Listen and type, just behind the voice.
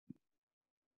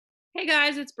Hey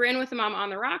guys, it's Bryn with the Mom on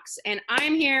the Rocks, and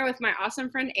I'm here with my awesome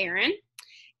friend Erin.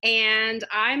 And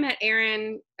I met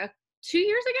Erin 2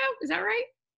 years ago. Is that right?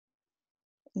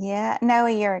 Yeah, no,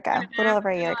 a year ago, Year a and a little half. over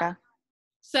a year ago.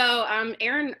 So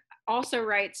Erin also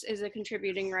writes, is a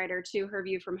contributing writer to Her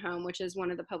View from Home, which is one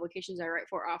of the publications I write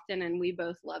for often, and we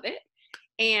both love it.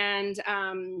 And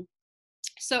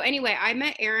so anyway, I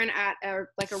met Erin at a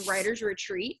writer's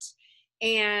retreat,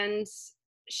 and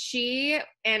she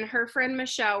and her friend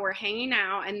Michelle were hanging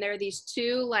out, and they're these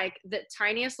two, like the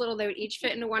tiniest little, they would each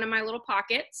fit into one of my little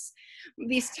pockets,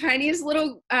 these tiniest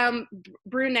little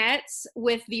brunettes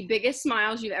with the biggest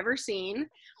smiles you've ever seen.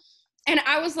 And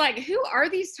I was like, who are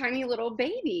these tiny little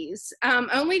babies?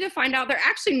 Only to find out they're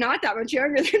actually not that much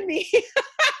younger than me.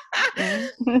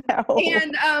 No.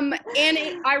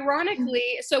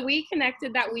 Ironically, so we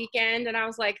connected that weekend, and I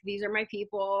was like, these are my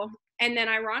people. And then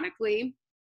ironically,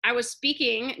 I was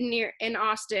speaking near in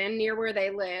Austin, near where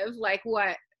they live, like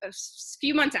what, a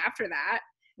few months after that.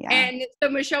 Yeah. And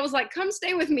so Michelle was like, come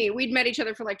stay with me. We'd met each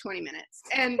other for like 20 minutes,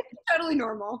 and totally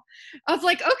normal. I was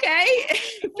like, okay,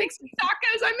 fix me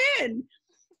tacos, I'm in.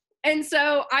 And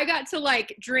so I got to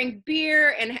like drink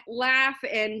beer and laugh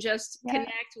and just Yeah.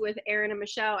 connect with Erin and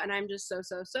Michelle. And I'm just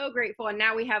so grateful. And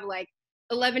now we have like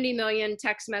 11 million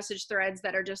text message threads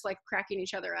that are just like cracking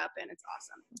each other up. And it's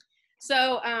awesome.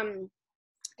 So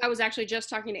I was actually just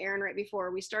talking to Erin right before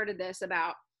we started this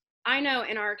about, I know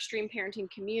in our extreme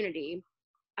parenting community,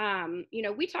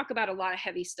 we talk about a lot of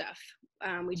heavy stuff.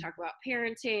 We talk about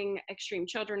parenting, extreme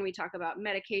children. We talk about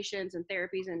medications and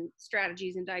therapies and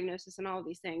strategies and diagnosis and all of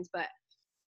these things. But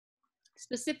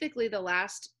specifically the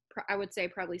last, I would say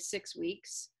probably 6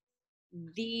 weeks,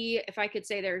 if I could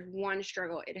say there's one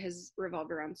struggle, it has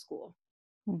revolved around school.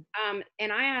 Mm.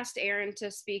 And I asked Erin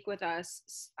to speak with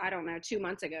us, I don't know, 2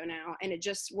 months ago now, and it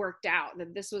just worked out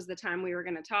that this was the time we were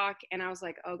going to talk. And I was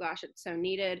like, oh gosh, it's so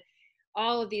needed.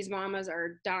 All of these mamas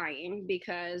are dying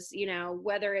because,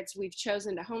 whether it's we've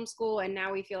chosen to homeschool and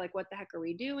now we feel like, what the heck are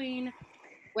we doing?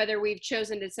 Whether we've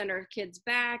chosen to send our kids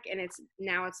back and it's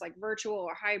like virtual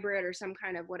or hybrid or some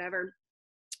kind of whatever.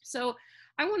 So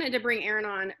I wanted to bring Erin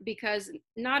on because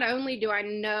not only do I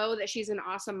know that she's an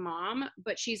awesome mom,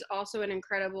 but she's also an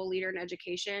incredible leader in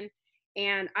education.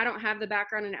 And I don't have the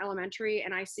background in elementary,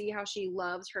 and I see how she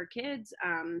loves her kids.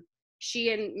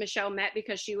 She and Michelle met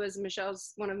because she was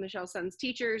one of Michelle's son's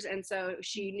teachers, and so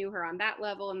she knew her on that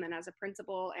level, and then as a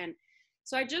principal. And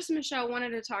so Michelle,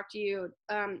 wanted to talk to you.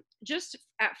 Just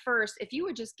at first, if you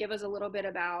would just give us a little bit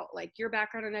about like your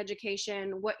background in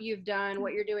education, what you've done,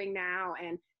 what you're doing now,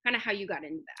 and kind of how you got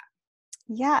into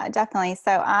Yeah, definitely.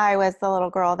 So I was the little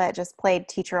girl that just played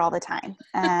teacher all the time.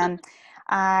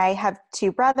 I have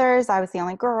two brothers. I was the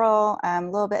only girl, a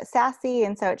little bit sassy.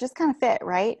 And so it just kind of fit,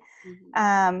 right?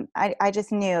 that. I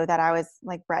just knew that I was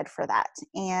like bred for that.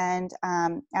 And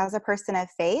as a person of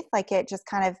faith, like it just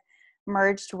kind of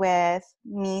merged with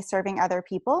me serving other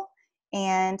people.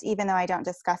 And even though I don't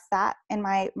discuss that in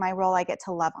my role, I get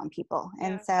to love on people.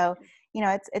 And Yeah. so,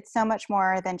 it's so much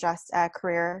more than just a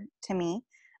career to me,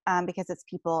 because it's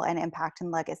people and impact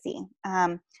and legacy.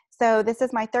 So this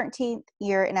is my 13th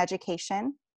year in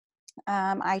education.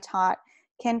 I taught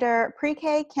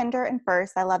pre-K, kinder, and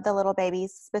first. I love the little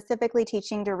babies, specifically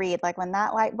teaching to read. Like when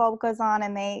that light bulb goes on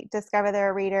and they discover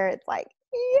they're a reader, it's like,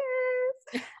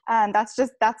 yes,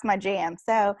 that's my jam.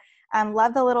 So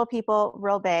love the little people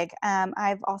real big.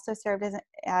 I've also served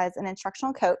as an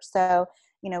instructional coach. So,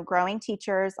 growing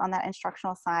teachers on that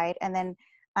instructional side. And then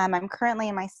I'm currently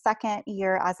in my second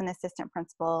year as an assistant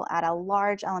principal at a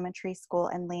large elementary school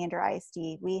in Leander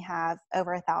ISD. We have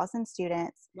over 1,000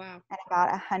 students. Wow. And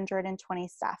about 120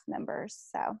 staff members.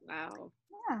 So, Wow.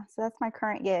 yeah, so that's my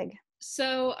current gig.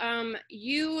 So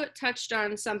you touched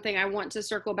on something I want to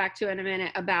circle back to in a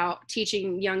minute about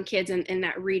teaching young kids in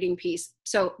that reading piece.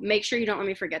 So make sure you don't let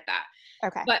me forget that.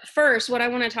 Okay. But first, what I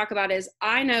want to talk about is,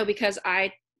 I know because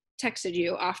I texted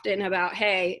you often about,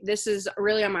 hey, this is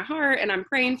really on my heart and I'm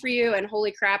praying for you, and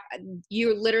holy crap,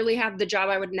 you literally have the job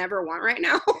I would never want right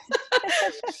now.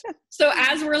 So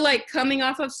as we're like coming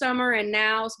off of summer and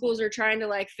now schools are trying to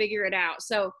like figure it out.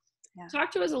 So Yeah. talk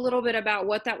to us a little bit about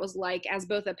what that was like as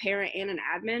both a parent and an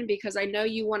admin, because I know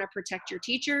you want to protect your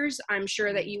teachers. I'm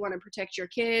sure that you want to protect your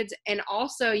kids. And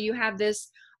also you have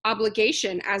this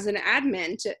obligation as an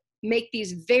admin to make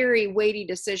these very weighty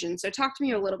decisions. So talk to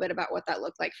me a little bit about what that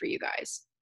looked like for you guys.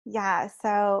 Yeah,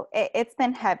 so it's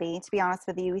been heavy, to be honest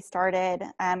with you.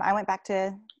 I went back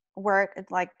to work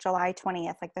like July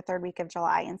 20th, like the third week of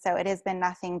July. And so it has been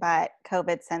nothing but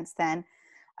COVID since then.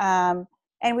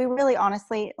 And we really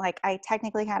honestly, like I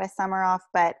technically had a summer off,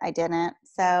 but I didn't.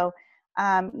 So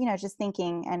just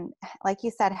thinking, and like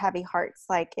you said, heavy hearts,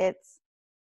 like it's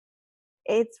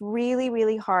really,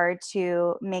 really hard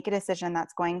to make a decision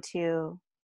that's going to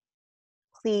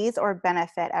please or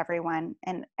benefit everyone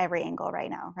in every angle right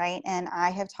now, right? And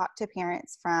I have talked to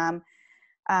parents from,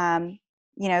 um,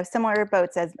 similar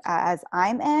boats as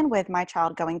I'm in, with my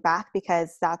child going back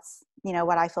because that's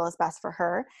what I feel is best for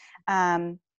her.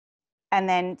 Um, and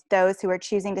then those who are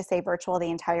choosing to stay virtual the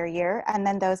entire year, and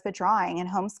then those withdrawing and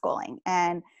homeschooling,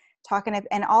 and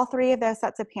and all three of those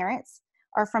sets of parents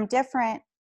are from different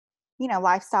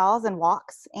lifestyles and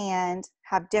walks, and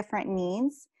have different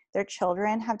needs. Their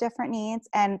children have different needs,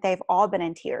 and they've all been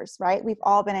in tears, right? We've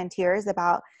all been in tears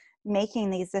about making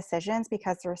these decisions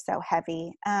because they're so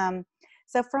heavy.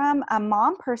 So from a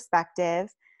mom perspective,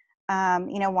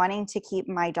 wanting to keep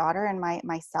my daughter and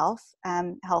myself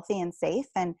healthy and safe.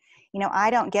 And, I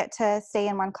don't get to stay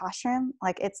in one classroom.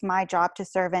 Like, it's my job to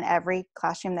serve in every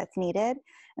classroom that's needed.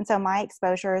 And so my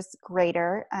exposure is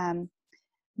greater.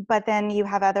 But then you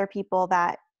have other people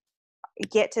that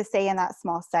get to stay in that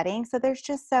small setting. So there's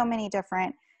just so many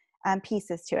different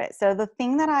pieces to it. So the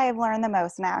thing that I have learned the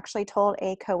most, and I actually told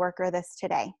a coworker this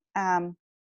today,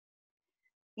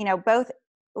 both,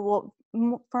 well,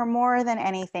 for more than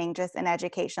anything, just in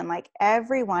education, like,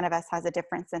 every one of us has a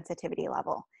different sensitivity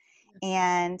level.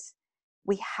 And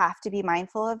we have to be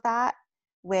mindful of that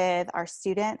with our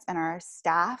students and our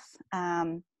staff.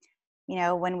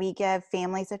 When we give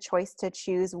families a choice to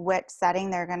choose which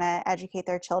setting they're going to educate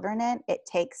their children in, it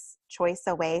takes choice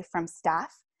away from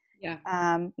staff, Yeah.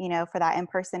 For that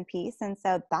in-person piece. And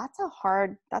so that's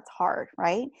hard,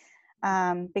 right?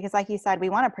 Because like you said, we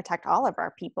want to protect all of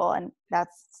our people, and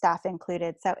that's staff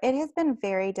included. So it has been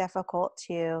very difficult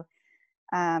to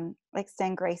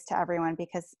extend grace to everyone,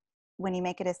 because when you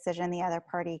make a decision, the other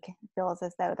party feels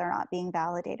as though they're not being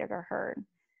validated or heard.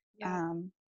 Yeah.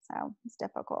 So it's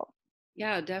difficult.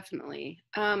 Yeah, definitely.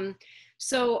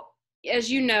 So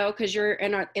as you know, because you're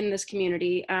in this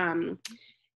community,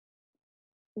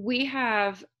 we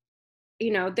have,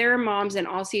 there are moms in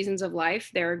all seasons of life.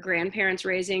 There are grandparents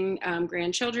raising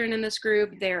grandchildren in this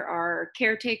group. There are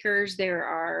caretakers. There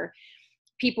are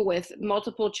people with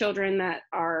multiple children that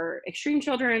are extreme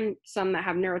children, some that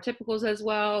have neurotypicals as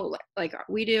well, like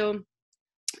we do.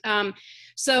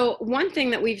 So one thing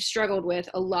that we've struggled with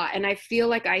a lot, and I feel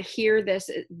like I hear this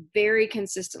very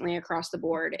consistently across the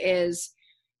board, is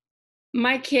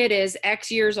my kid is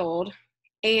X years old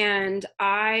and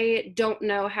I don't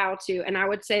know how to. And I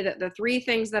would say that the three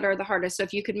things that are the hardest, so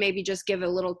if you could maybe just give a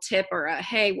little tip or a,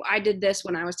 hey, I did this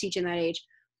when I was teaching that age.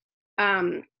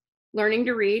 Learning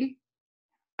to read,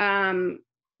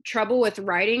 trouble with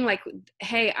writing, like,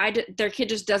 hey, their kid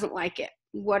just doesn't like it.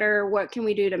 What can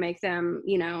we do to make them,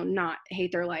 not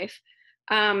hate their life?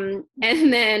 And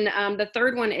then the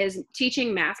third one is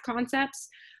teaching math concepts.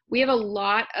 We have a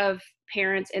lot of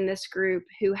parents in this group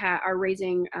who are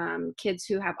raising kids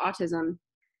who have autism.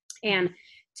 And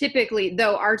typically,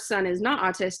 though our son is not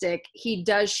autistic, he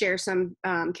does share some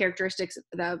characteristics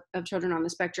of children on the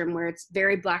spectrum where it's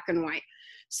very black and white.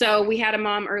 So we had a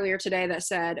mom earlier today that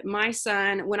said, my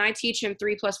son, when I teach him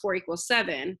 3 + 4 =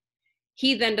 7,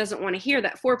 he then doesn't want to hear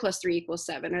that 4 + 3 =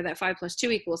 7 or that 5 +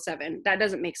 2 = 7. That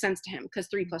doesn't make sense to him because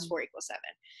 3 + 4 = 7.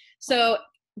 So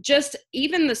just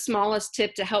even the smallest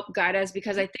tip to help guide us,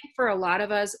 because I think for a lot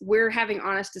of us, we're having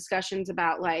honest discussions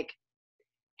about, like,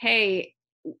 hey,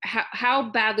 how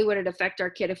badly would it affect our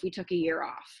kid if we took a year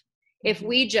off? If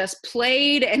we just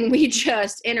played and we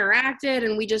just interacted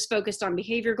and we just focused on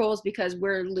behavior goals, because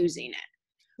we're losing it.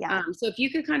 Yeah. So if you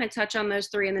could kind of touch on those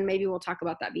three, and then maybe we'll talk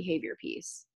about that behavior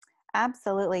piece.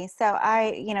 Absolutely. So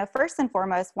first and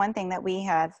foremost, one thing that we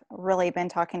have really been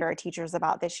talking to our teachers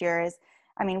about this year is,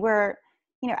 we're,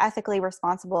 ethically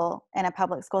responsible in a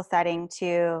public school setting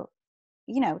to,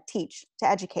 teach, to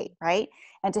educate, right?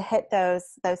 And to hit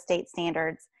those state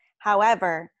standards.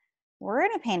 However, we're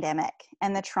in a pandemic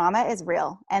and the trauma is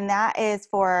real. And that is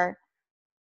for,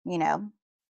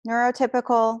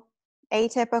 neurotypical,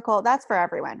 atypical, that's for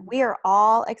everyone. We are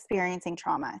all experiencing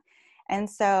trauma. And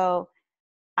so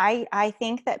I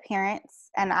think that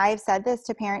parents, and I've said this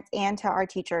to parents and to our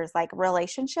teachers, like,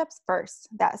 relationships first,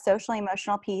 that social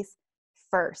emotional piece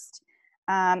first.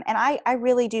 And I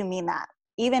really do mean that.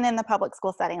 Even in the public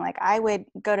school setting, like, I would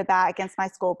go to bat against my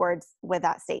school boards with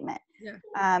that statement.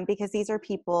 Yeah. Because these are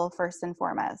people first and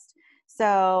foremost.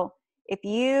 So if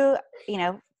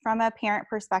from a parent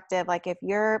perspective, like, if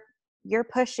you're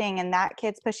pushing and that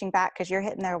kid's pushing back because you're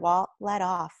hitting their wall, let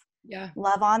off. Yeah.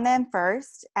 Love on them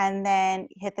first, and then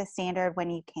hit the standard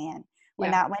when you can. When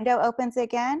Yeah. that window opens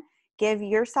again, give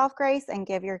yourself grace and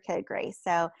give your kid grace.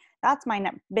 So that's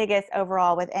my biggest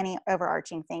overall with any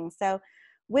overarching thing. So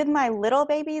with my little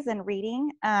babies and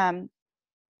reading, I'm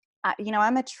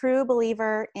a true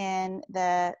believer in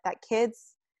that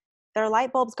kids, their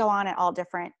light bulbs go on at all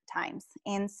different times.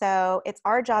 And so it's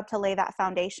our job to lay that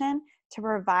foundation to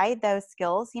provide those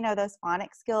skills, those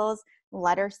phonics skills,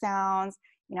 letter sounds,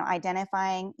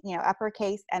 identifying,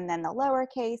 uppercase and then the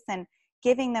lowercase, and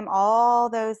giving them all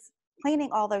those, planting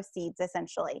all those seeds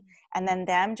essentially, and then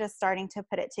them just starting to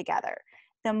put it together.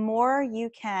 The more you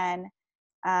can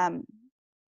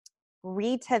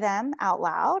read to them out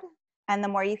loud, and the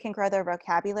more you can grow their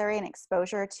vocabulary and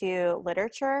exposure to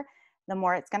literature, the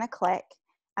more it's going to click.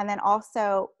 And then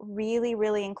also really,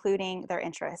 really including their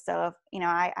interests. So if,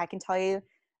 I can tell you,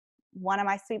 one of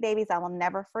my sweet babies I will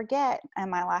never forget in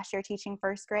my last year teaching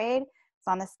first grade, was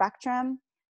on the spectrum,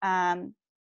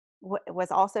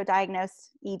 was also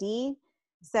diagnosed ED.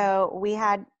 So we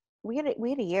had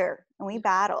a year and we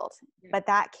battled, but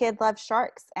that kid loved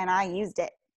sharks and I used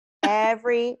it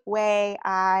every way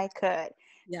I could.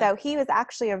 Yeah. So he was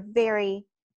actually a very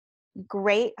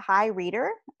great high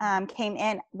reader, came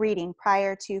in reading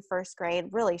prior to first grade,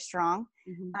 really strong.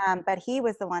 But he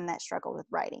was the one that struggled with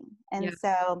writing. And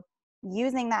so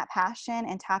using that passion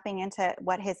and tapping into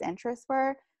what his interests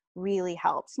were really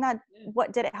helped. Not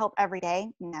what did it help every day?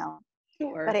 No.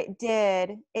 Sure. But it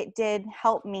did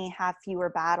help me have fewer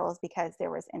battles because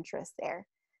there was interest there.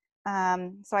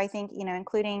 So I think,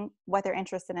 including what they're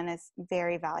interested in is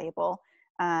very valuable.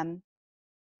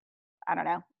 I don't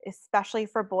know, especially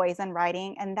for boys and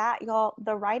writing. And that,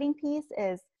 the writing piece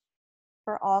is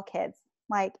for all kids.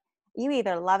 Like, you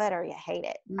either love it or you hate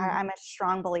it. I'm a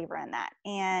strong believer in that.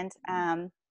 And,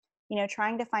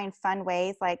 trying to find fun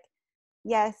ways, like,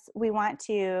 yes, we want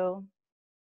to,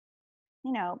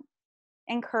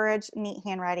 encourage neat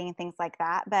handwriting and things like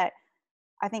that. But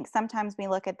I think sometimes we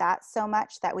look at that so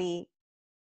much that we,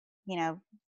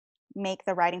 make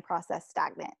the writing process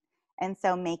stagnant. And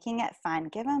so making it fun,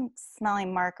 give them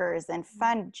smelling markers and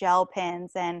fun gel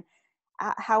pens, and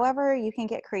however you can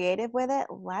get creative with it,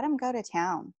 let them go to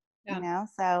town,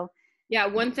 so. Yeah,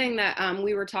 one thing that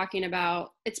we were talking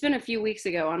about, it's been a few weeks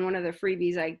ago on one of the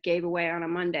freebies I gave away on a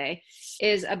Monday,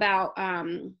 is about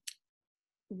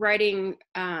writing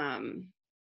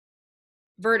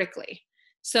vertically.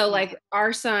 So like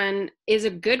our son is a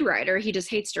good writer. He just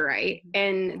hates to write.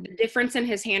 And the difference in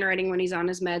his handwriting when he's on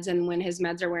his meds and when his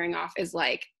meds are wearing off is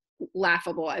like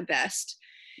laughable at best.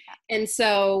 And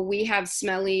so we have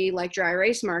smelly, like dry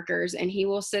erase markers, and he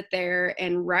will sit there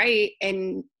and write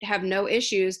and have no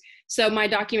issues. So my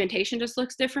documentation just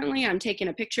looks differently. I'm taking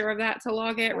a picture of that to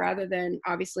log it rather than,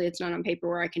 obviously it's not on paper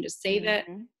where I can just save it.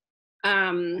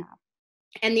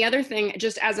 And the other thing,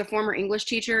 just as a former English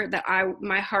teacher, that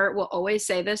my heart will always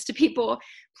say this to people: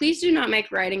 please do not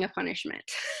make writing a punishment.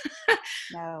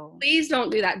 No. Please don't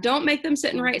do that. Don't make them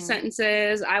sit and write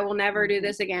sentences. I will never do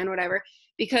this again, whatever.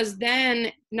 Because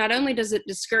then not only does it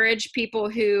discourage people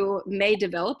who may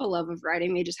develop a love of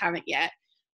writing, they just haven't yet,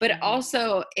 but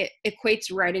also it equates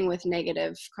writing with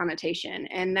negative connotation.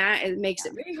 And that makes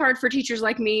it very hard for teachers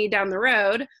like me down the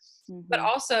road. But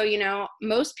also,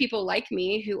 most people like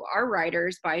me who are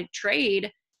writers by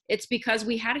trade, it's because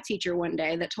we had a teacher one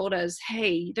day that told us,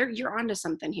 hey, you're onto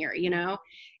something here,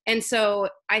 And so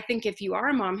I think if you are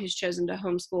a mom who's chosen to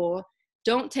homeschool,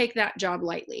 don't take that job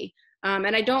lightly.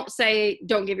 And I don't say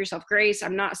don't give yourself grace.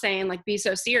 I'm not saying like be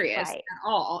so serious at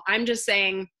all. I'm just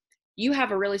saying you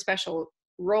have a really special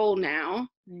role now,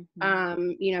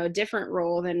 a different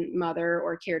role than mother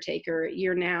or caretaker.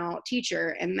 You're now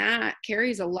teacher, and that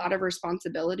carries a lot of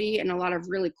responsibility and a lot of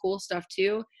really cool stuff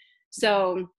too.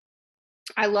 So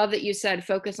I love that you said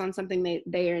focus on something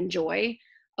they enjoy.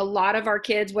 A lot of our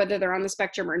kids, whether they're on the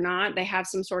spectrum or not, they have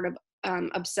some sort of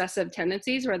obsessive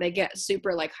tendencies where they get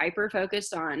super like hyper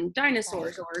focused on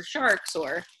dinosaurs or sharks,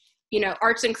 or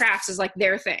arts and crafts is like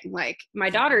their thing. Like my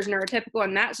daughter's neurotypical,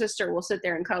 and that sister will sit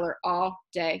there and color all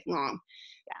day long.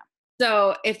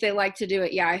 So if they like to do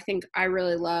it, I think I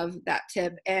really love that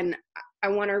tip. And I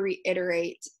want to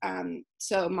reiterate,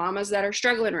 so mamas that are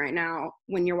struggling right now,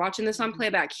 when you're watching this on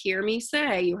playback, hear me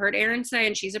say, you heard Erin say,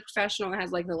 and she's a professional and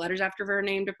has like the letters after her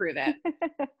name to prove it.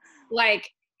 Like,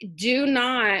 do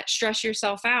not stress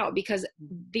yourself out, because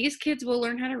these kids will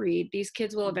learn how to read. These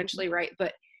kids will eventually write,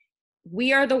 but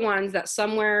we are the ones that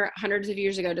somewhere hundreds of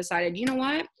years ago decided, you know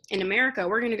what, in America,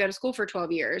 we're going to go to school for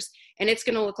 12 years and it's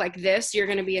going to look like this. You're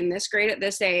going to be in this grade at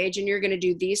this age and you're going to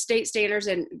do these state standards,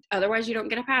 and otherwise you don't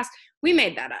get a pass. We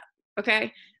made that up.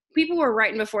 Okay. People were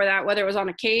writing before that, whether it was on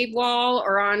a cave wall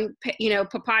or on,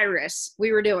 papyrus,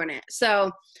 we were doing it.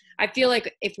 So I feel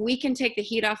like if we can take the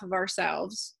heat off of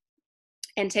ourselves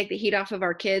and take the heat off of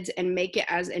our kids and make it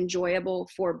as enjoyable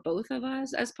for both of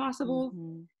us as possible,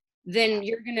 Mm-hmm. then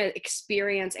you're going to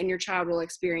experience, and your child will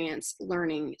experience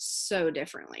learning so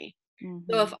differently. So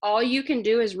Mm-hmm. if all you can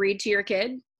do is read to your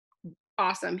kid,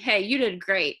 awesome. Hey, you did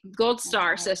great. Gold That's star,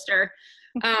 right. sister.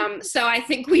 So I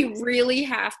think we really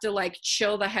have to like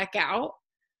chill the heck out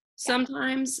Yeah.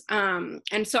 sometimes.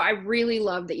 And so I really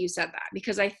love that you said that,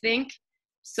 because I think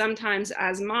sometimes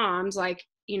as moms, like,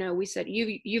 you know, we said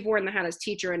you've worn the hat as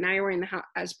teacher and now you're wearing the hat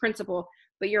as principal,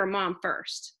 but you're a mom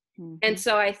first. And Mm-hmm.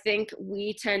 so I think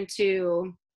we tend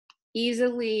to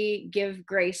easily give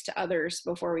grace to others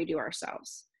before we do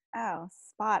ourselves. Oh,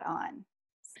 spot on.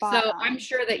 Spot So I'm on.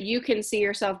 sure that you can see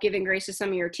yourself giving grace to some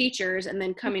of your teachers and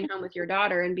then coming home with your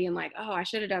daughter and being like, oh, I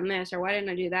should have done this, or why didn't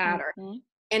I do that? Or, Mm-hmm.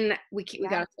 and we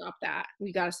got Yeah. to stop that.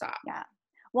 We got to stop. Yeah.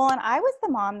 Well, and I was the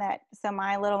mom so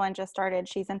my little one just started,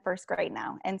 she's in first grade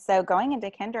now. And so going into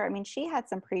kinder, I mean, she had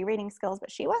some pre-reading skills,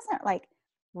 but she wasn't like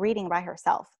reading by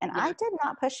herself. And I Yeah. did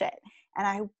not push it. And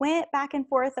I went back and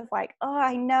forth of like, oh,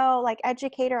 I know, like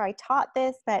educator, I taught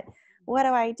this, but what do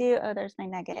I do? Oh, there's my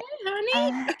Hey, nugget.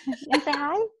 honey. And say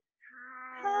hi.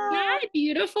 Hi. Hi,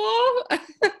 beautiful.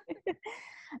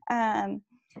 um,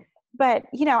 but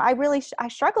you know, I really I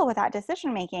struggle with that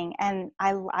decision making, and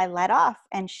I let off,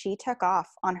 and she took off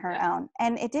on her Yeah. own,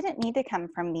 and it didn't need to come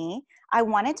from me. I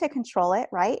wanted to control it,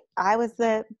 right? I was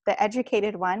the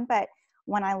educated one, but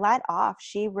when I let off,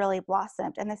 she really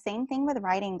blossomed. And the same thing with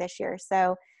writing this year.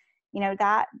 So you know,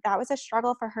 that was a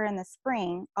struggle for her in the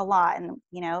spring a lot, and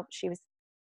you know, she was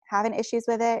having issues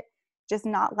with it, just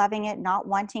not loving it, not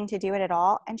wanting to do it at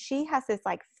all. And she has this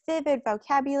like vivid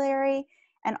vocabulary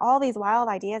and all these wild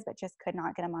ideas, but just could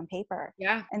not get them on paper.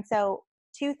 Yeah. And so,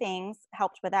 two things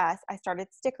helped with us. I started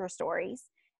sticker stories.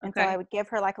 And so I Okay. would give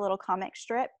her like a little comic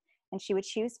strip, and she would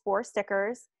choose 4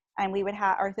 stickers. And we would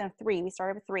have, or no, 3, we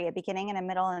started with 3, a beginning and a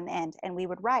middle and an end. And we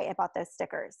would write about those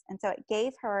stickers. And so it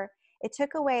gave her, it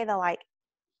took away the like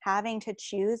having to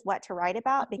choose what to write Oh,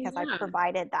 about, because I yeah.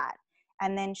 provided that.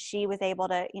 And then she was able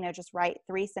to, you know, just write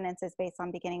 3 sentences based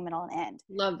on beginning, middle, and end.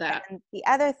 Love that. And the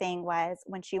other thing was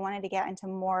when she wanted to get into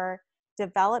more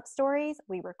developed stories,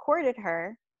 we recorded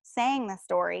her saying the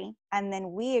story, and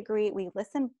then we agreed, we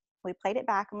listened, we played it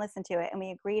back and listened to it, and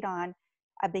we agreed on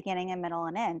a beginning and middle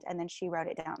and end, and then she wrote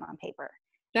it down on paper.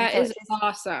 And That so is it just,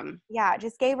 awesome. yeah, it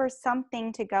just gave her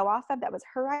something to go off of that was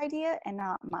her idea and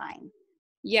not mine.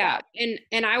 Yeah, So,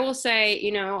 and I will say,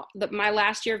 you know, my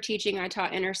last year of teaching, I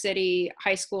taught inner city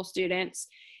high school students,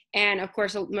 and of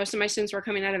course, most of my students were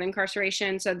coming out of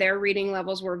incarceration, so their reading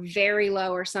levels were very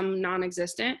low or some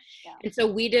non-existent. yeah. And so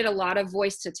we did a lot of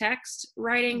voice to text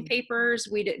writing Mm, papers.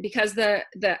 We did, because the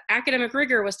academic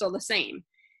rigor was still the same,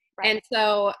 right. and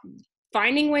so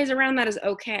finding ways around that is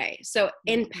okay. So Mhm.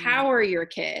 empower your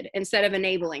kid instead of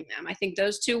enabling them. I think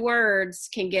those two words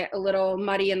can get a little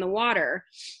muddy in the water.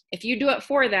 If you do it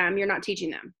for them, you're not teaching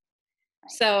them.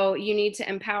 Right. So you need to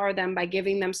empower them by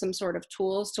giving them some sort of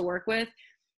tools to work with.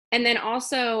 And then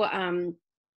also, and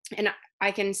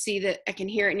I can see that, I can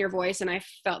hear it in your voice, and I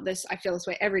feel this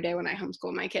way every day when I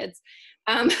homeschool my kids.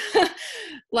 Um,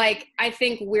 like, I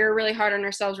think we're really hard on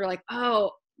ourselves. We're like,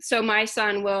 oh, so my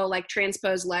son will like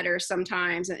transpose letters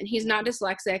sometimes, and he's not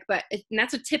dyslexic, but and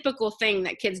that's a typical thing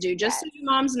that kids do. Just so Yes. you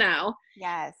moms know,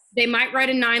 Yes. they might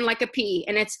write a 9 like a P,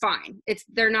 and it's fine.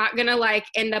 They're not gonna like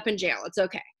end up in jail. It's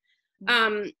okay.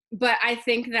 Mhm. But I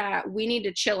think that we need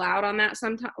to chill out on that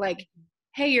sometimes. Like,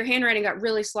 hey, your handwriting got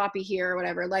really sloppy here or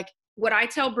whatever. Like, what I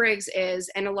tell Briggs is,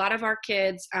 and a lot of our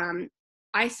kids,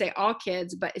 I say all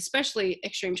kids, but especially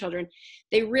extreme children,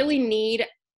 they really need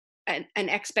an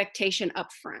expectation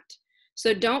up front.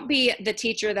 So don't be the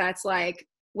teacher that's like,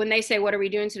 when they say, what are we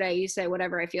doing today? You say,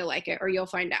 whatever I feel like it, or you'll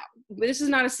find out. This is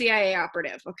not a CIA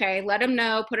operative. Okay. Let them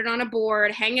know, put it on a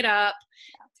board, hang it up,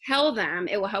 tell them.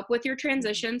 It will help with your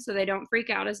transition so they don't freak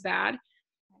out as bad.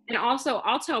 And also,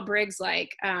 I'll tell Briggs, like,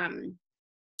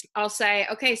 I'll say,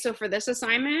 okay, so for this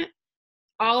assignment,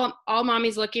 all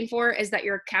mommy's looking for is that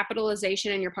your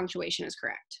capitalization and your punctuation is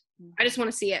correct. I just Mhm.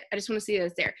 want to see it. I just want to see that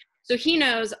it's there. So he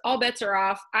knows all bets are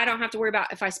off. I don't have to worry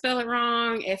about if I spell it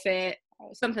wrong, if Right.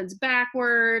 something's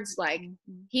backwards. Like,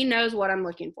 Mhm. he knows what I'm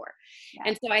looking for. Yeah.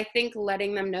 And so I think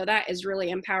letting them know that is really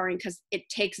empowering, because it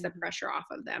takes the Mhm. pressure off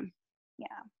of them.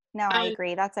 Yeah. No, I Um,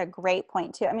 agree. That's a great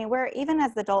point too. I mean, we're even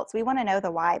as adults, we want to know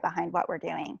the why behind what we're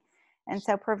doing. And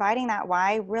so providing that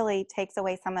why really takes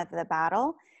away some of the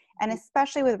battle. And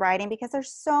especially with writing, because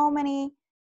there's so many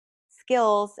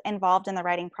skills involved in the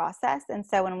writing process. And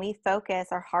so when we focus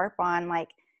or harp on like,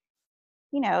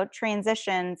 you know,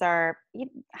 transitions or I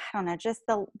don't know, just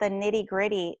the nitty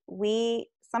gritty, we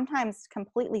sometimes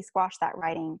completely squash that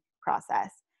writing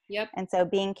process. Yep. And so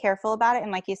being careful about it,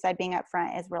 and like you said, being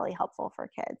upfront is really helpful for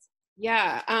kids.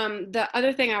 Yeah. The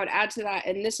other thing I would add to that,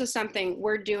 and this is something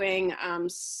we're doing,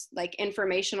 like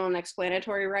informational and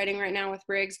explanatory writing right now with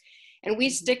Briggs, and we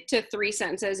stick to 3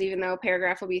 sentences, even though a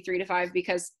paragraph will be 3 to 5,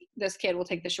 because this kid will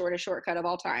take the shortest shortcut of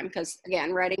all time. Because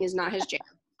again, writing is not his jam.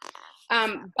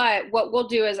 But what we'll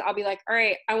do is I'll be like, all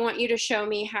right, I want you to show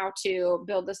me how to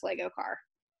build this Lego car.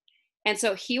 And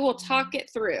so he will talk it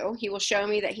through. He will show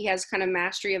me that he has kind of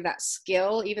mastery of that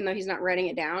skill, even though he's not writing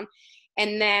it down.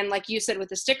 And then, like you said with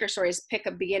the sticker stories, pick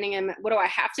a beginning and what do I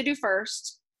have to do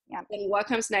first? Yeah. Then what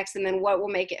comes next? And then what will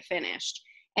make it finished?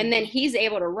 And then he's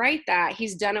able to write that.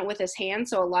 He's done it with his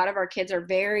hands. So a lot of our kids are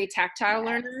very tactile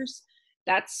learners.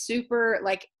 That's super,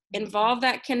 like, involve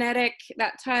that kinetic,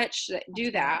 that touch, do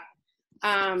that.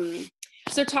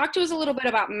 So talk to us a little bit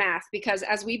about math, because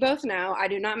as we both know, I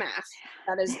do not math.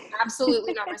 That is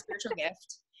absolutely not my spiritual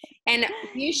gift. And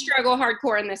we struggle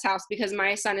hardcore in this house because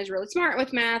my son is really smart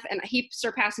with math and he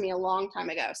surpassed me a long time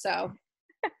ago. So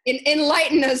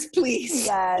enlighten us, please.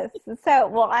 Yes. So,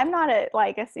 well, I'm not a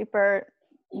super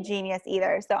genius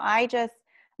either. So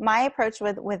my approach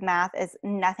with math is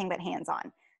nothing but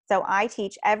hands-on. So I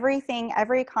teach everything,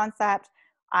 every concept.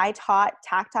 I taught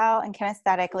tactile and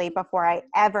kinesthetically before I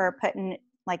ever put in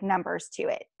numbers to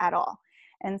it at all.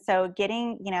 And so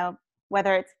getting,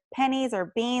 whether it's pennies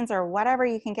or beans or whatever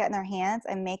you can get in their hands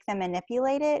and make them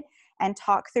manipulate it and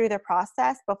talk through the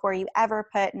process before you ever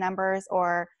put numbers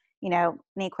or, an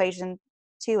equation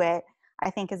to it, I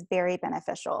think is very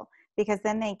beneficial, because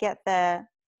then they get the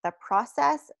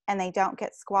process and they don't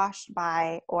get squashed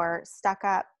by or stuck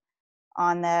up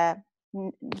on the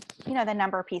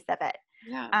number piece of it.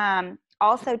 Yeah.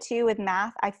 Also too, with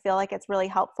math, I feel like it's really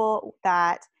helpful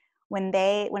that when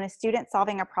a student's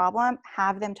solving a problem,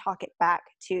 have them talk it back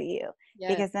to you.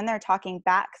 Yes. Because then they're talking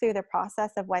back through the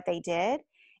process of what they did.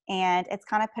 And it's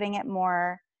kind of putting it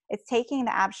more, it's taking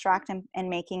the abstract and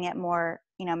making it more,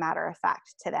 matter of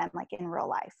fact to them, like in real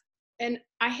life. And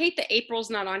I hate that April's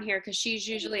not on here because she's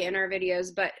usually in our videos,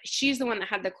 but she's the one that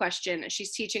had the question.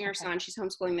 She's teaching her son. She's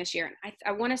homeschooling this year. And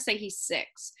I want to say he's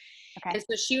 6. Okay. And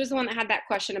so she was the one that had that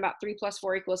question about 3 +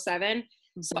 4 = 7.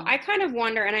 Mm-hmm. So I kind of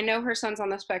wonder, and I know her son's on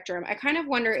the spectrum, I kind of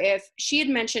wonder if she had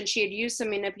mentioned she had used some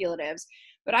manipulatives,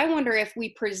 but I wonder if we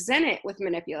present it with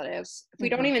manipulatives, if we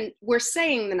don't even, we're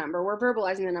saying the number, we're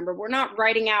verbalizing the number, we're not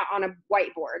writing out on a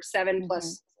whiteboard 7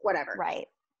 plus whatever. Right.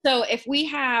 So if we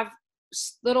have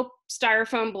little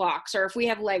styrofoam blocks, or if we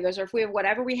have Legos, or if we have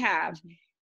whatever we have,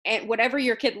 and whatever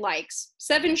your kid likes,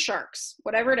 7 sharks,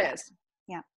 whatever it is.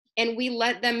 Yeah. And we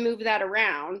let them move that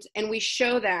around and we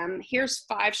show them, here's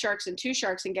 5 sharks and 2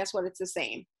 sharks, and guess what? It's the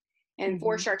same. And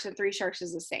 4 sharks and 3 sharks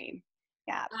is the same.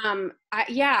 Yeah.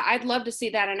 I'd love to see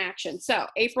that in action. So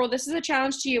April, this is a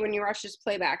challenge to you when you watch this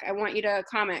playback. I want you to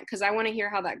comment because I want to hear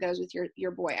how that goes with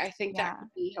your boy. I think that could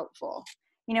be helpful.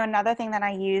 Another thing that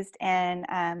I used in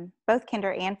both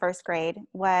kinder and first grade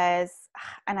was,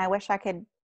 and I wish I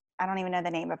don't even know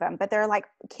the name of them, but they're like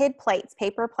kid plates,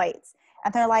 paper plates.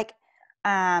 And they're like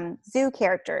zoo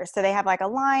characters. So they have like a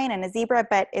lion and a zebra,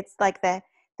 but it's like the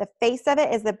face of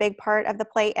it is the big part of the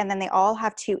plate. And then they all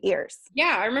have 2 ears.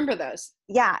 Yeah, I remember those.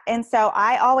 Yeah. And so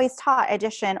I always taught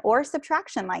addition or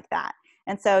subtraction like that.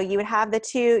 And so you would have the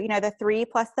 2, the 3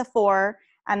 plus the 4,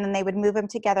 and then they would move them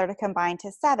together to combine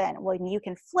to 7. Well, you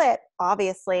can flip,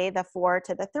 obviously, the 4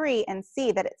 to the 3 and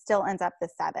see that it still ends up the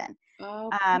 7. Oh,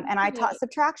 and I taught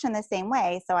subtraction the same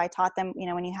way. So I taught them,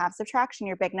 when you have subtraction,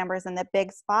 your big number's in the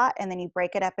big spot, and then you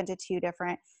break it up into 2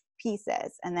 different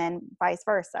pieces, and then vice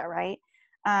versa, right?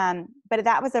 But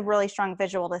that was a really strong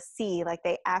visual to see, like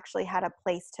they actually had a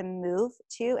place to move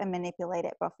to and manipulate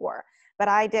it before. But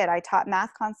I taught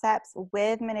math concepts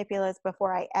with manipulatives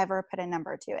before I ever put a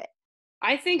number to it.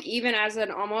 I think even as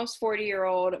an almost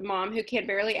 40-year-old mom who can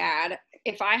barely add,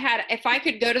 if I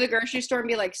could go to the grocery store and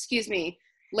be like, excuse me,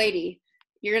 lady,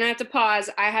 you're going to have to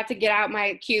pause. I have to get out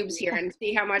my cubes here and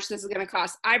see how much this is going to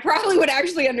cost. I probably would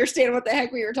actually understand what the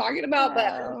heck we were talking about, but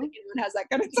I don't think anyone has that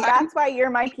kind of time. That's why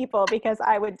you're my people, because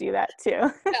I would do that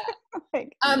too.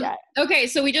 Yeah. Okay,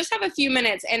 so we just have a few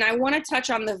minutes, and I want to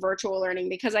touch on the virtual learning,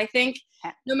 because I think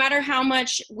no matter how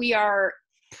much we are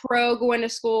pro going to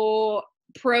school,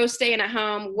 pro staying at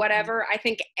home, whatever, I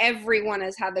think everyone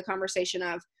has had the conversation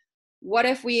of, what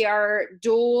if we are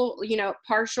dual,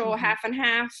 partial, half and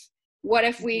half? What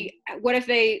if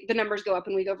the numbers go up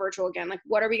and we go virtual again? Like,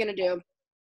 what are we going to do?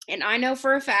 And I know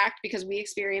for a fact, because we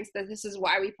experienced that, this is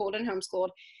why we pulled and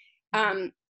homeschooled.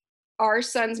 Our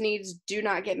son's needs do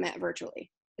not get met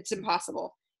virtually. It's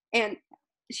impossible. And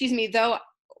though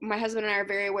my husband and I are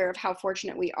very aware of how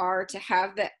fortunate we are to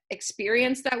have the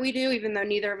experience that we do, even though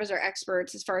neither of us are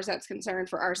experts as far as that's concerned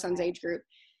for our son's age group.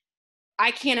 I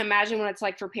can't imagine what it's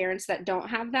like for parents that don't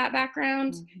have that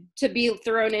background to be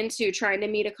thrown into trying to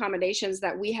meet accommodations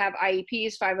that we have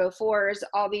IEPs, 504s,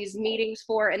 all these meetings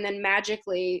for, and then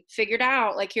magically figured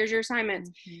out, like, here's your assignments.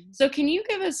 So can you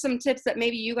give us some tips that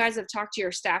maybe you guys have talked to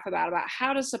your staff about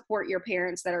how to support your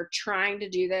parents that are trying to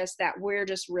do this, that we're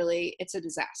just really, it's a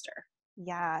disaster?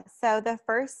 Yeah. So the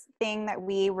first thing that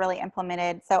we really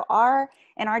implemented,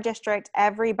 in our district,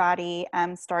 everybody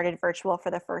started virtual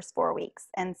for the first 4 weeks.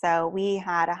 And so we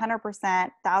had 100%,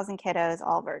 1,000 kiddos,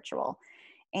 all virtual.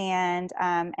 And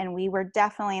we were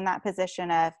definitely in that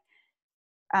position of,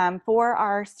 for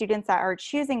our students that are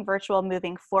choosing virtual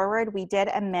moving forward, we did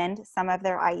amend some of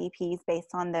their IEPs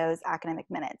based on those academic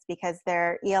minutes, because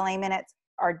their ELA minutes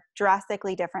are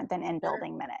drastically different than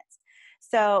in-building minutes.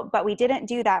 So, but we didn't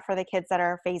do that for the kids that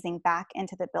are phasing back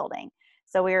into the building.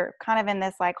 So we're kind of in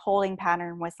this like holding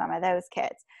pattern with some of those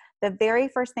kids. The very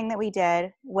first thing that we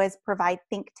did was provide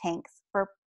think tanks for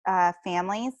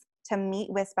families to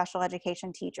meet with special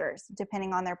education teachers,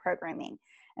 depending on their programming.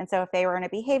 And so if they were in a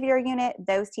behavior unit,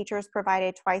 those teachers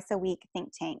provided twice a week think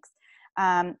tanks.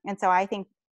 And so I think,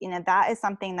 that is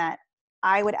something that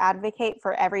I would advocate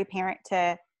for every parent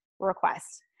to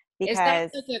request. Is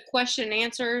that Because, like a question and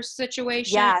answer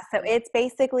situation? yeah, so it's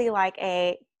basically like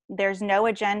there's no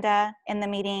agenda in the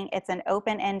meeting. It's an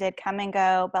open-ended come and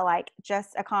go, but like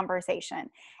just a conversation.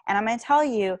 And I'm going to tell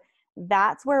you,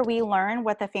 that's where we learn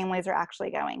what the families are actually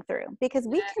going through, because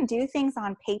we can do things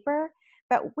on paper,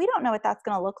 but we don't know what that's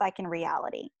going to look like in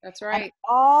reality. That's And right.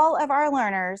 all of our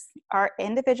learners are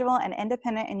individual and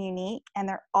independent and unique, and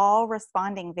they're all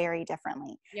responding very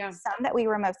differently. Yeah. Some that we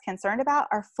were most concerned about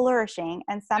are flourishing,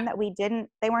 and some that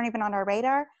they weren't even on our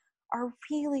radar, are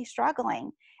really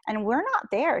struggling. And we're not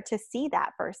there to see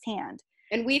that firsthand.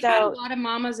 And we've had a lot of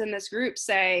mamas in this group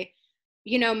say,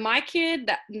 my kid,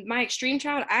 my extreme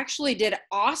child actually did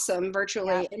awesome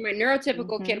virtually. And my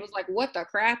neurotypical kid was like, what the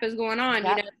crap is going on?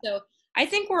 So I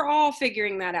think we're all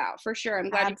figuring that out for sure. I'm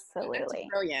glad you said that. That's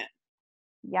brilliant.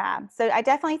 Yeah. So I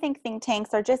definitely think think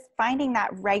tanks are just finding that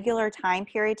regular time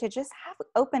period to just have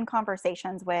open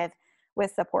conversations with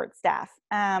support staff.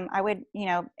 I would,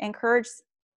 encourage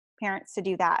parents to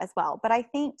do that as well. But I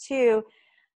think too,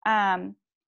 um,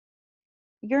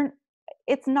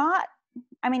 it's not,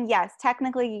 yes,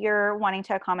 technically you're wanting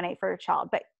to accommodate for your child,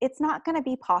 but it's not going to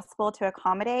be possible to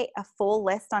accommodate a full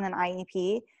list on an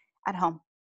IEP at home.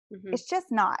 It's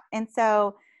just not. And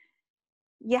so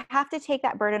you have to take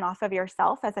that burden off of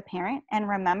yourself as a parent and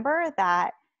remember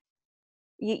that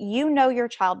you know your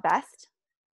child best.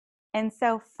 And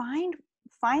so find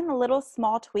the little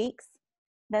small tweaks,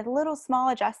 the little small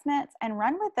adjustments, and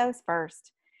run with those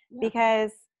first,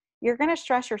 because you're going to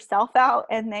stress yourself out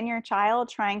and then your child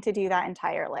trying to do that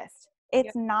entire list.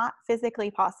 It's not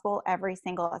physically possible every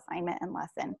single assignment and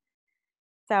lesson.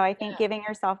 So I think giving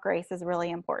yourself grace is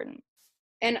really important.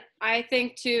 And I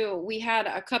think too, we had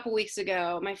a couple weeks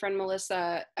ago, my friend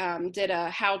Melissa did a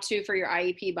how-to for your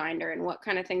IEP binder and what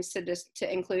kind of things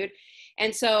to include.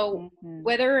 And so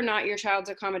whether or not your child's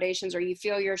accommodations, or you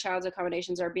feel your child's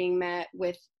accommodations are being met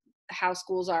with how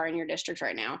schools are in your district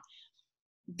right now,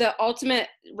 the ultimate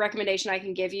recommendation I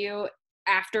can give you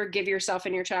after give yourself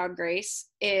and your child grace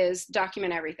is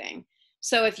document everything.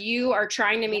 So if you are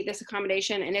trying to meet this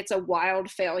accommodation and it's a wild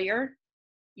failure,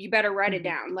 you better write it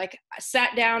down. Like, I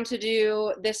sat down to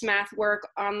do this math work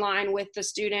online with the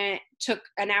student, took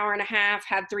an hour and a half,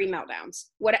 had 3 meltdowns.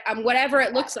 Whatever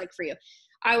it looks like for you.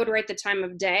 I would write the time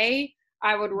of day.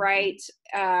 I would write,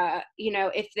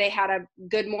 if they had a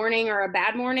good morning or a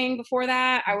bad morning before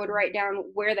that. I would write down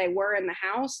where they were in the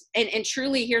house. And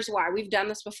truly, here's why. We've done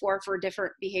this before for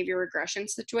different behavior regression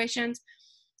situations.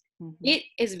 It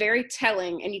is very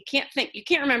telling, and you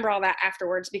can't remember all that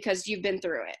afterwards because you've been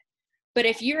through it. But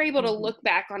if you're able to look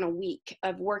back on a week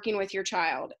of working with your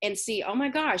child and see, oh my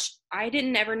gosh, I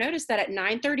didn't ever notice that at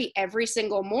 9:30 every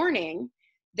single morning,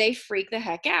 they freak the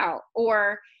heck out.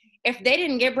 Or if they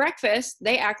didn't get breakfast,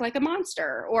 they act like a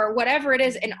monster, or whatever it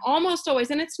is. And almost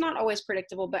always, and it's not always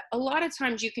predictable, but a lot of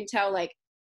times you can tell, like,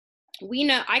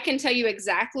 I can tell you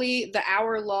exactly the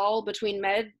hour lull between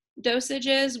med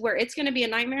dosages where it's going to be a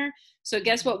nightmare. So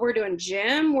guess what? We're doing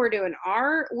gym. We're doing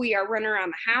art. We are running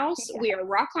around the house. We are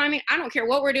rock climbing. I don't care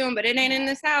what we're doing, but it ain't in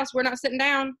this house. We're not sitting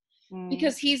down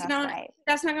because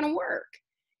that's not going to work.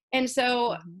 And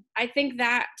so I think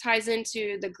that ties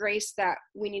into the grace that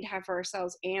we need to have for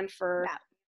ourselves and for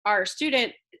our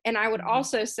student. And I would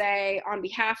also say, on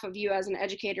behalf of you as an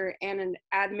educator and an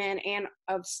admin and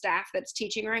of staff that's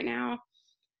teaching right now,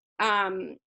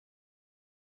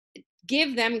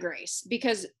 give them grace,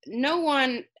 because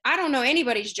I don't know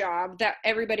anybody's job that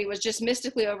everybody was just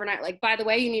mystically overnight like, by the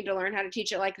way, you need to learn how to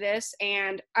teach it like this,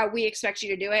 and we expect you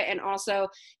to do it, and also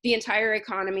the entire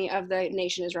economy of the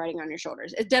nation is riding on your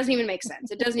shoulders. It doesn't even make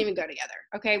sense. It doesn't even go together.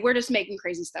 Okay, we're just making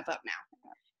crazy stuff up now.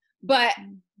 But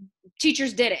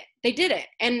teachers did it. They did it.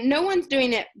 And no one's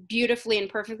doing it beautifully and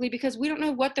perfectly, because we don't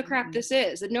know what the crap this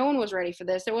is. And no one was ready for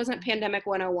this. There wasn't Pandemic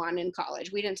 101 in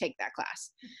college. We didn't take that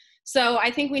class. So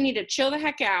I think we need to chill the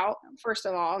heck out, first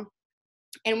of all,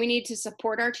 and we need to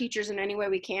support our teachers in any way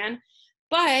we can.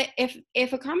 But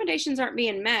if accommodations aren't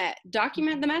being met,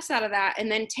 document the mess out of that,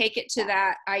 and then take it to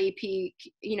that IEP,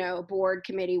 board,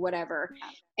 committee, whatever,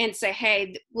 and say,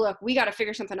 hey, look, we got to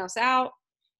figure something else out.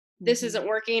 This isn't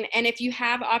working. And if you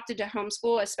have opted to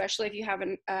homeschool, especially if you have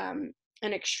an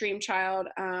extreme child,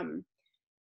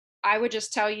 I would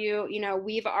just tell you,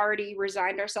 we've already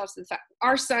resigned ourselves to the fact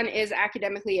our son is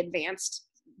academically advanced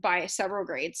by several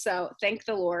grades. So thank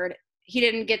the Lord, he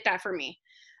didn't get that for me.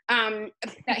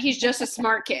 That he's just a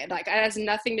smart kid. Like, it has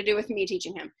nothing to do with me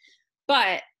teaching him.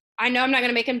 But I know I'm not going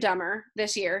to make him dumber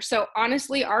this year. So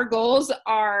honestly, our goals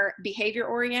are behavior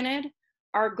oriented.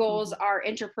 Our goals are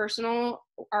interpersonal.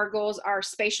 Our goals are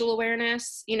spatial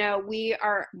awareness.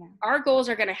 Our goals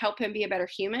are going to help him be a better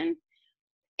human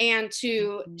and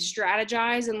to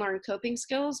strategize and learn coping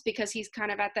skills, because he's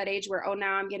kind of at that age where, oh,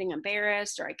 now I'm getting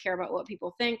embarrassed, or I care about what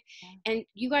people think. And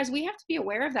you guys, we have to be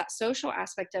aware of that social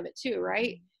aspect of it too,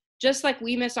 right? Just like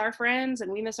we miss our friends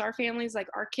and we miss our families, like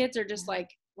our kids are just like,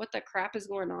 what the crap is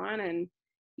going on? And,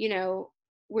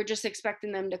 we're just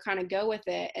expecting them to kind of go with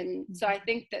it. And so I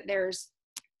think that there's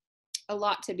a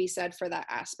lot to be said for that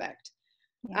aspect.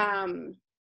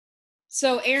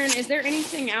 So Erin, is there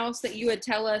anything else that you would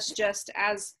tell us, just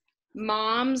as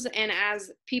moms and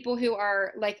as people who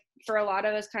are, like, for a lot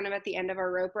of us kind of at the end of our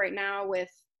rope right now,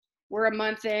 we're a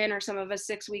month in, or some of us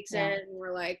 6 weeks in, and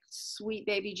we're like, sweet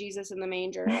baby Jesus in the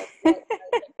manger.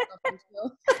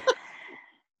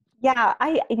 Yeah,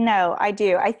 I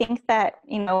do. I think that,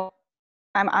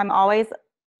 I'm always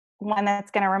one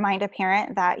that's going to remind a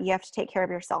parent that you have to take care of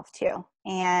yourself too.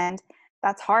 And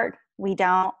that's hard. We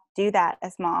don't do that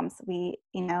as moms,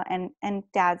 and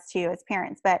dads too, as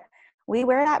parents, but we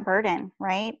wear that burden,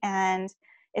 right? And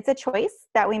it's a choice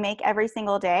that we make every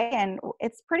single day, and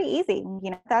it's pretty easy.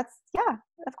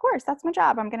 Of course, that's my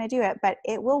job. I'm going to do it, but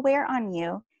it will wear on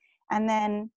you, and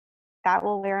then that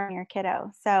will wear on your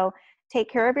kiddo. So take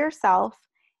care of yourself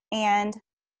and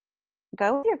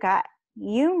go with your gut.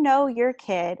 You know your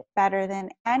kid better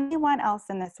than anyone else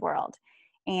in this world,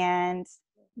 and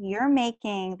you're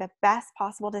making the best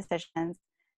possible decisions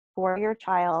for your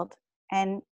child,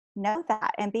 and know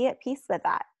that, and be at peace with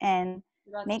that, and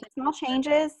make small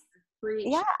changes.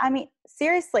 Yeah, I mean,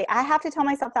 seriously, I have to tell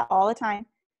myself that all the time.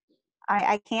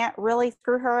 I can't really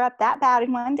screw her up that bad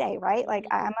in one day, right? Like,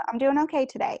 I'm doing okay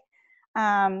today.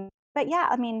 But yeah,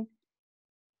 I mean,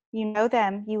 you know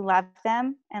them, you love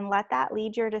them, and let that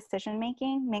lead your decision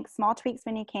making. Make small tweaks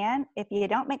when you can. If you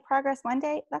don't make progress one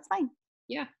day, that's fine.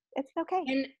 Yeah, it's okay.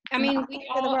 And I mean, we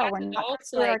all as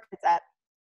adults, like,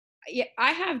 yeah,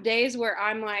 I have days where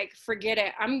I'm like, forget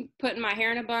it. I'm putting my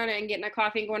hair in a bun and getting a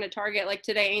coffee and going to Target. Like,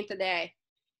 today ain't the day.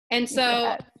 And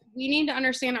so we need to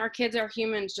understand our kids are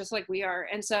humans just like we are.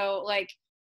 And so, like,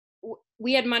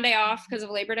 we had Monday off because of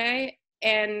Labor Day.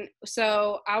 And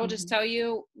so I will just tell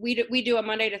you, we do a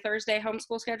Monday to Thursday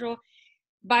homeschool schedule.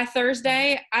 By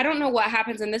Thursday, I don't know what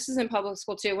happens, and this is in public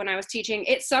school too, when I was teaching,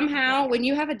 it somehow, when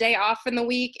you have a day off in the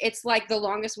week, it's like the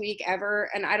longest week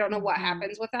ever, and I don't know what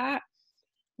happens with that.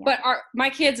 But my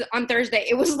kids on Thursday,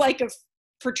 it was like a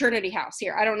fraternity house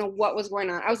here. I don't know what was going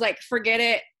on. I was like, forget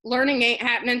it. Learning ain't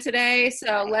happening today,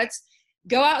 so let's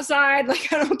go outside.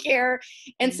 Like, I don't care.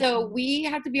 And so we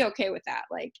have to be okay with that.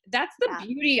 Like, that's the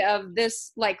beauty of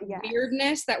this, like,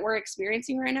 weirdness that we're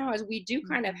experiencing right now, is we do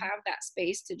kind of have that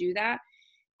space to do that.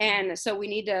 And so we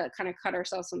need to kind of cut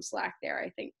ourselves some slack there,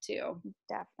 I think, too.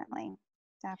 Definitely.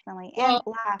 Well,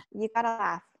 and laugh. You got to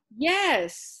laugh.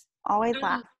 Yes. Always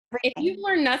laugh. If you've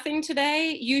learned nothing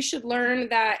today, you should learn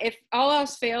that if all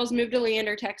else fails, move to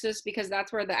Leander, Texas, because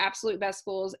that's where the absolute best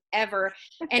schools ever.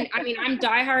 And I mean, I'm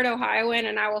diehard Ohioan,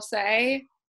 and I will say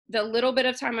the little bit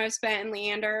of time I've spent in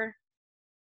Leander,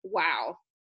 wow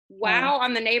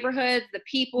on the neighborhoods, the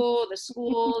people, the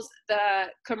schools, the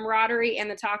camaraderie,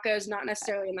 and the tacos, not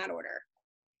necessarily in that order.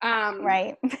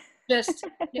 Right.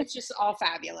 It's just all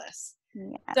fabulous.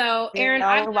 Yeah. So Erin,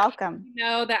 you're welcome. You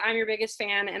know that I'm your biggest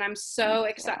fan, and I'm so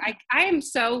excited. I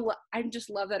just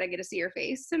love that I get to see your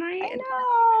face tonight. I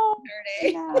know.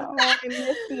 Saturday. No, I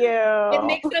miss It you.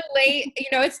 makes it late.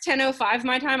 It's 10:05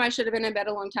 my time. I should have been in bed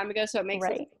a long time ago, so it makes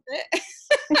Right.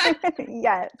 it.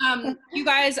 Yes. You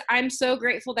guys, I'm so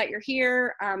grateful that you're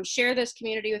here. Share this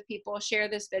community with people, share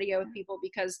this video with people,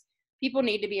 because people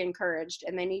need to be encouraged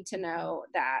and they need to know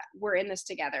that we're in this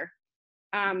together.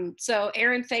 So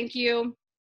Erin, thank you.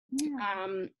 Yeah.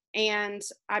 And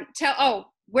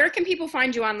where can people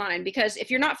find you online? Because if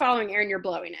you're not following Erin, you're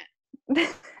blowing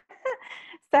it.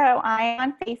 So I am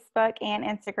on Facebook and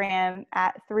Instagram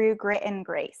at Through Grit and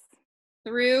Grace.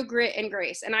 Through Grit and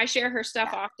Grace. And I share her stuff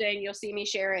Yeah. often. You'll see me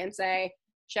share it and say,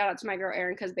 shout out to my girl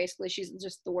Erin, because basically she's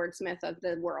just the wordsmith of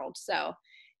the world. So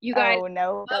you guys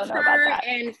No, love don't know about her that.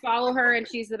 and follow her, and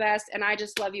she's the best. And I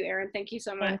just love you, Erin. Thank you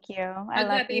so much. Thank you. I Hug love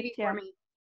that you baby too. for me.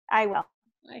 I will.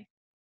 Bye.